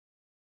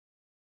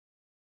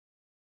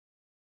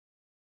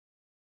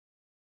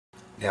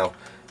Now,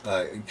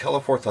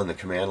 ColorForth on the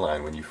command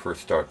line, when you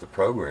first start the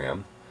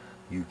program,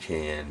 you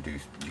can do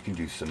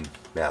some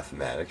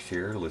mathematics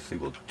here. Let's see,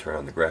 we'll turn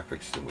on the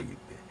graphics and we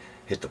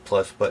hit the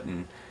plus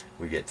button,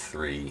 we get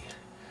 3.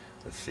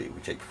 Let's see, we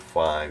take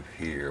 5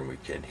 here and we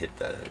can hit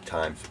the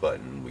times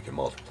button, we can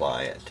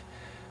multiply it.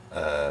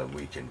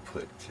 We can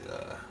put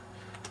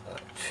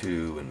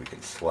 2 and we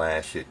can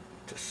slash it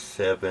to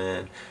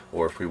 7,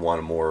 or if we want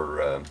a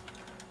more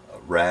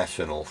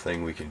rational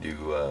thing, we can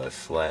do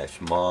slash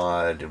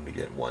mod and we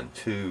get 1,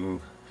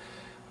 2.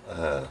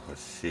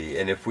 Let's see,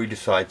 and if we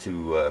decide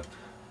to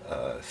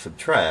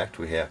subtract,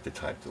 we have to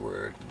type the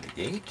word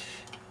negate,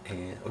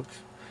 and oops,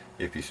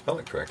 if you spell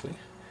it correctly,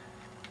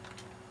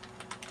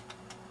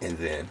 and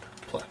then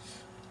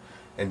plus.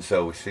 And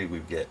so we see we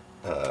get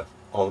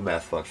all the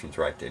math functions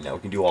right there. Now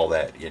we can do all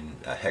that in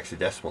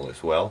hexadecimal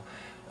as well.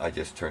 I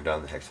just turned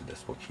on the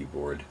hexadecimal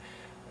keyboard,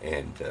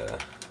 and there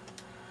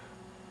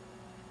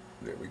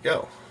we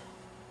go.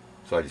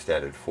 So I just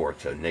added 4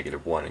 to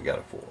 -1 and got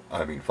a 4.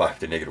 I mean 5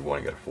 to -1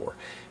 and got a 4.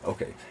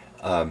 Okay.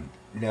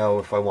 Now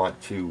if I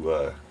want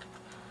to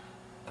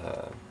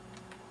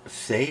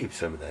save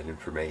some of that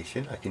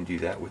information, I can do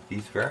that with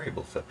these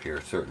variables up here,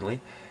 certainly.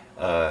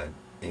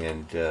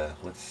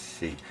 Let's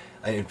see.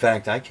 In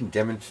fact, I can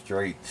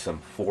demonstrate some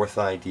forth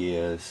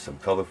ideas, some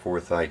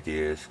ColorForth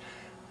ideas,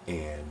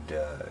 and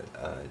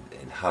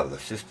how the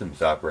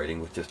system's operating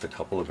with just a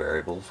couple of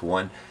variables.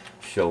 One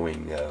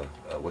showing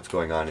what's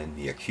going on in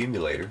the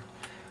accumulator,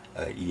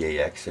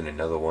 EAX, and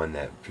another one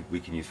that we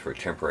can use for a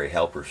temporary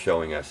helper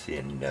showing us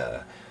in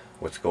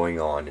what's going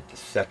on at the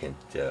second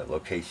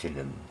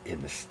location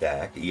in the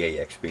stack,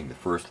 EAX being the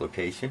first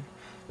location.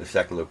 The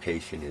second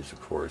location is, of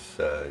course,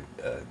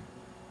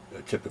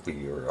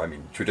 typically, or I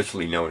mean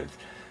traditionally known as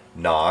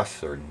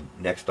NOS, or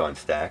next on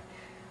stack,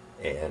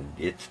 and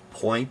it's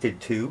pointed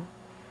to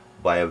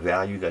by a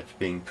value that's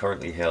being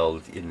currently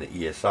held in the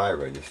ESI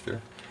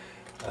register,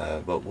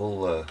 but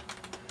we'll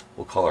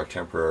call our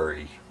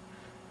temporary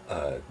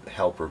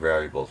helper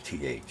variable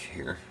TH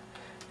here,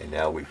 and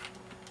now we've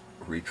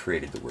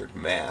recreated the word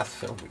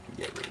math, so we can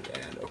get rid of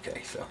that.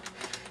 Okay, so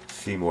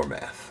see more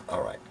math.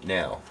 All right,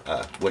 now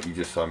what you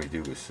just saw me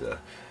do was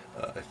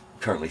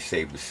currently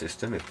save the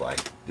system. If I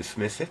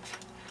dismiss it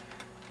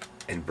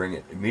and bring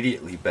it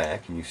immediately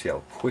back, and you see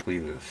how quickly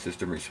the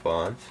system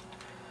responds,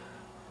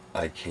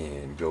 I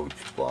can go to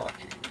block,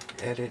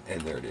 edit,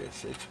 and there it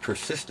is. It's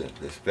persistent.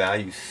 This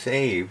value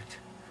saved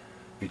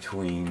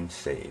between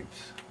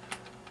saves.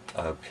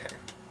 Okay,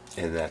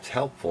 and that's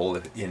helpful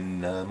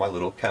in my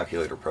little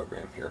calculator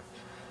program here.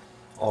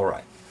 All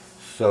right,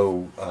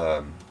 so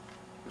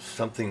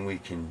something we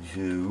can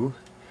do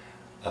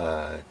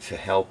to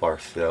help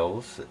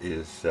ourselves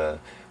is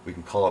we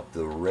can call up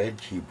the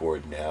red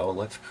keyboard now.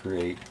 Let's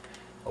create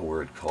a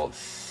word called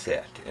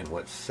set, and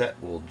what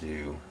set will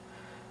do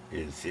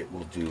is it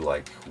will do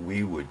like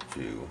we would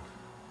do.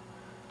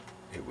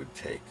 It would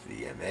take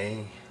the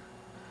MA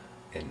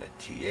and the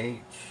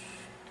TH,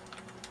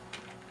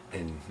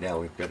 and now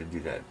we've got to do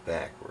that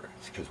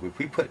backwards, because if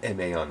we put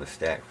MA on the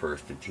stack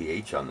first and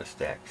TH on the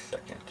stack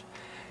second,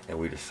 and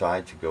we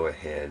decide to go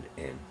ahead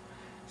and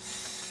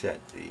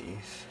set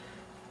these,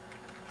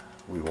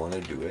 we want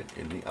to do it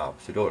in the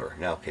opposite order.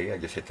 Now, okay, I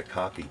just hit the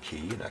copy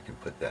key and I can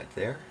put that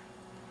there,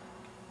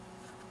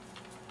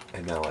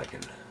 and now I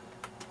can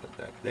put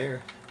that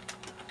there.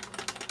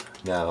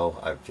 Now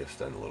I've just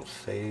done a little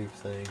save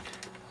thing,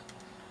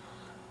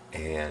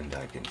 and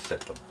I can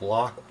set the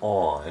block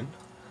on,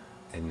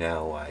 and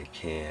now I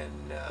can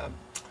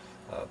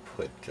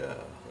put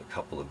a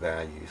couple of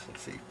values,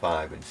 let's see,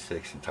 5 and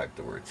 6, and type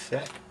the word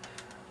set.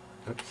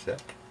 Oops,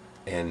 set.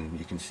 And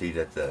you can see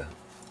that the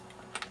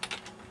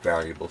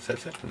variables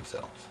have set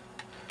themselves.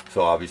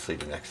 So obviously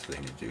the next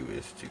thing to do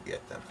is to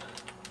get them.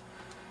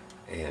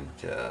 And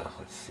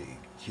let's see,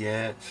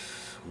 get,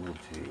 we'll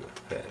do a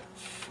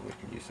fetch. We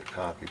can use the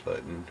copy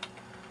button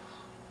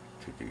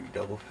to do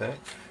double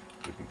fetch.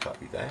 We can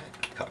copy that,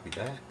 copy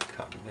that,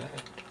 copy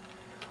that.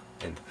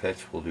 And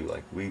fetch will do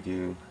like we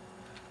do.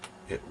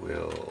 It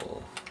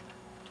will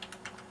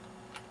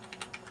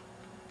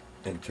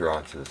enter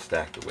onto the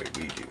stack the way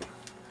we do,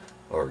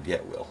 or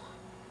get will.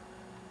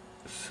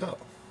 So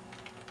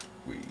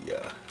we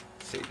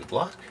save the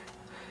block,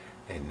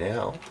 and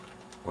now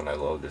when I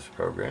load this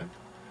program,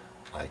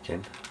 I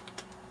can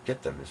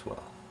get them as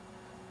well.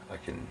 I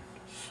can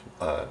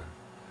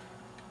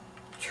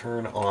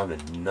turn on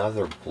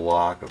another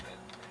block of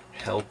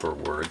helper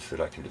words that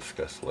I can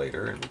discuss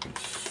later, and we can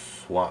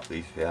swap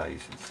these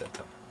values and set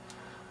them.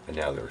 And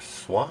now they're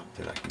swapped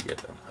and I can get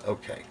them.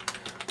 Okay.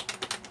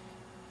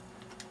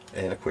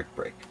 And a quick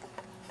break.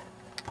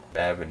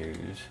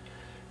 Avenues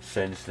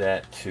sends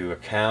that to a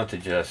count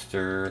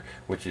adjuster,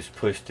 which is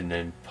pushed and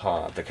then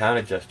popped. The count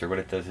adjuster, what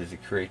it does is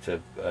it creates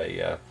a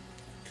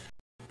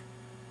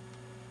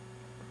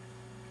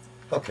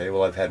okay,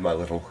 well, I've had my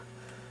little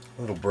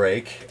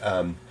break.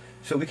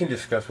 So we can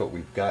discuss what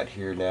we've got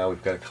here now.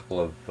 We've got a couple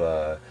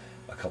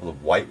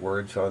of white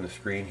words on the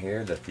screen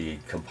here that the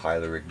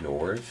compiler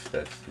ignores.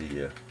 That's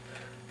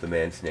the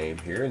man's name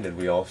here, and then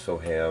we also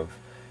have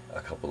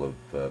a couple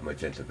of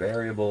magenta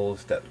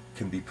variables that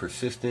can be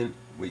persistent.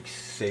 We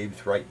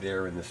saved right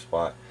there in the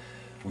spot.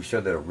 We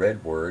showed that a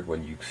red word,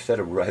 when you set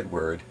a red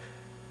word,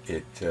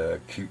 it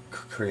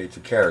creates a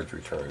carriage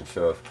return.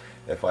 So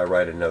if I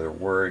write another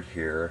word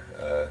here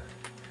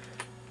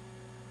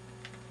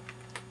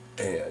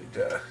and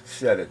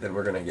set it, then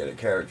we're going to get a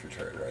carriage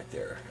return right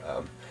there,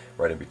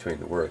 right in between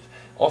the words.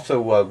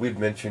 Also, we'd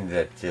mentioned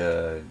that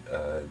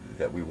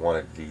that we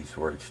wanted these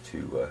words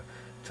to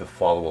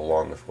follow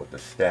along with what the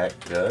stack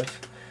does,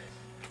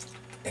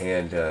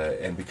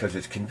 and because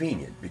it's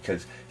convenient.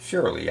 Because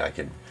surely I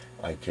can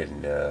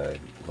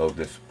load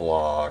this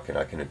block and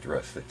I can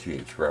address the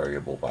th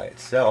variable by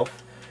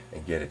itself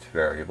and get its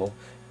variable.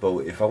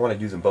 But if I want to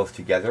do them both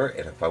together,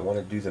 and if I want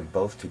to do them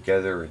both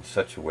together in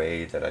such a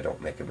way that I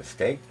don't make a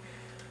mistake,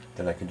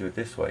 then I can do it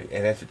this way.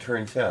 And as it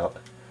turns out,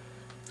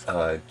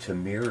 to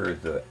mirror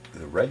the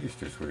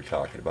registers we were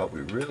talking about,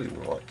 we really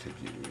want to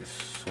do is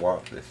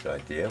swap this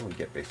idea. We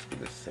get basically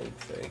the same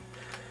thing,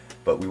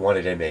 but we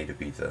wanted MA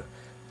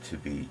to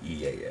be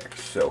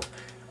EAX. So,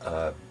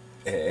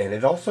 and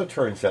it also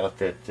turns out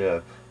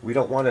that we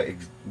don't want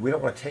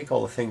to take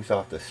all the things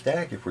off the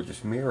stack if we're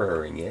just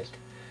mirroring it.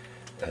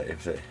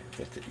 If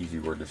that's an easy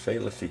word to say.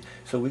 Let's see.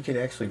 So we can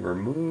actually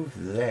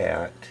remove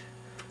that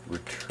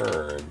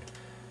return,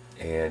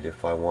 and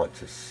if I want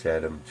to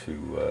set them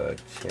to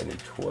 10 and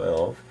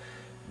 12,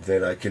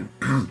 then I can,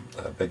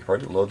 beg your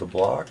pardon, load the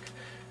block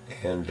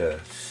and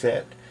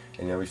set,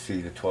 and now we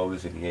see the 12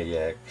 is in the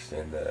AX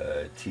and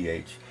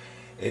TH.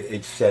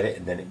 It set it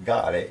and then it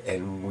got it,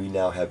 and we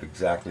now have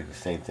exactly the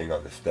same thing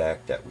on the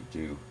stack that we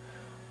do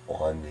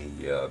on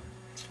the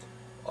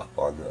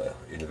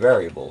in the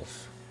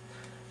variables.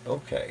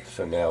 Okay,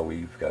 so now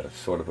we've got a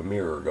sort of a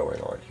mirror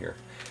going on here.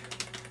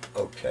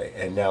 Okay,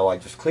 and now I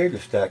just cleared the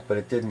stack, but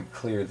it didn't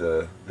clear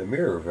the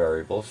mirror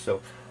variables,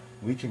 so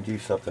we can do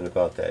something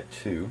about that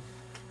too.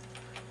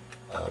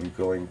 I'm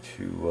going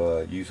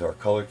to use our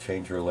color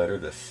changer letter,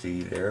 the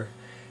C there.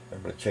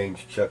 I'm going to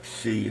change Chuck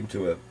C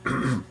into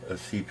a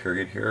C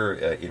period here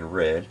in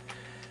red,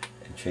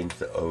 and change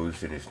the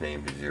O's in his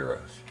name to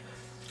zeros.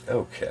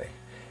 Okay,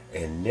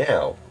 and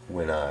now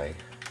when I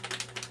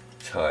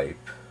type,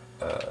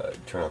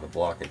 turn on the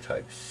block and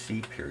type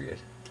C period,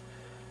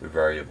 the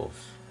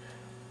variables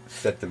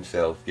set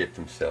themselves, get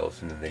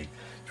themselves, and then they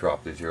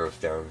drop the zeros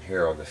down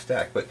here on the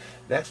stack. But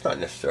that's not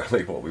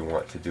necessarily what we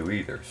want to do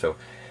either. So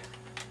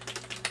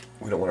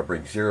we don't want to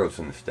bring zeros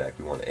in the stack,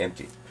 we want to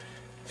empty.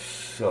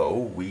 So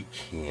we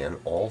can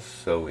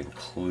also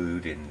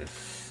include in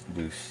this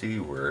new C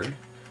word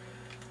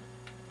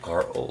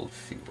our old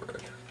C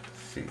word,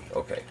 C.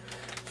 Okay,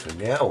 so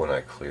now when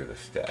I clear the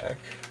stack,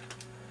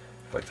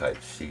 if I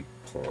type C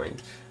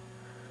point,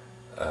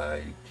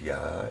 I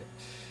got,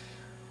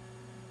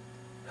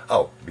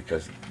 oh,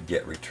 because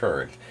get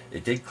returned.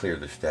 It did clear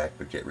the stack,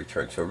 but get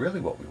returned. So really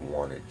what we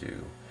want to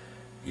do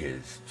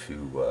is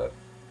to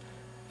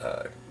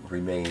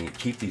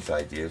keep these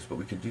ideas, but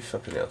we can do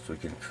something else. We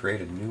can create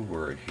a new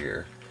word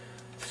here,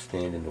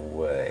 stand in the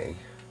way,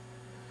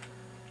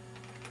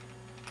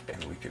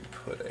 and we can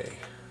put a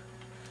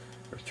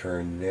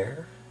return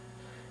there,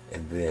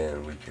 and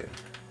then we can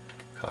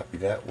copy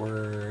that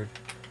word,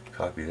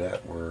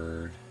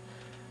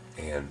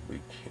 and we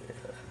can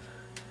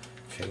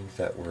change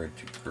that word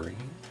to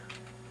green,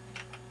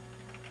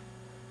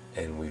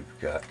 and we've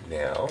got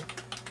now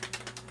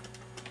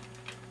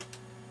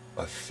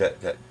a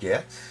set that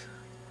gets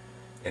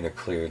and a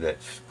clear that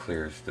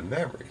clears the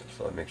memory.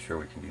 So I'll make sure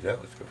we can do that.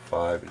 Let's go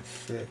 5 and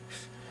 6,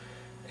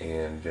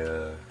 and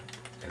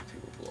empty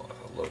the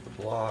block, load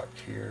the block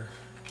here,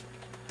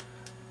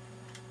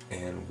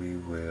 and we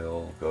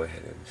will go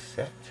ahead and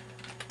set.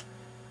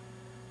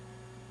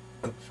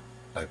 Oops,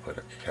 I put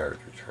a carriage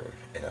return,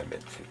 and I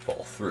meant to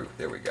fall through.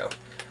 There we go.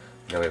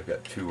 Now we've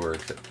got two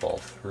words that fall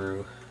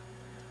through,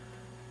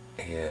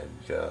 and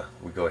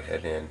we go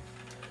ahead and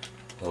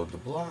load the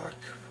block.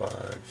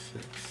 5,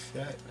 6,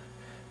 set.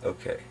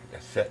 Okay, now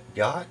set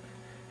got,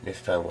 and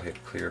this time we'll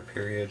hit clear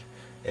period,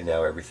 and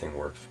now everything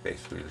works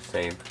basically the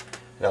same.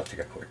 And I'll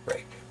take a quick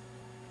break.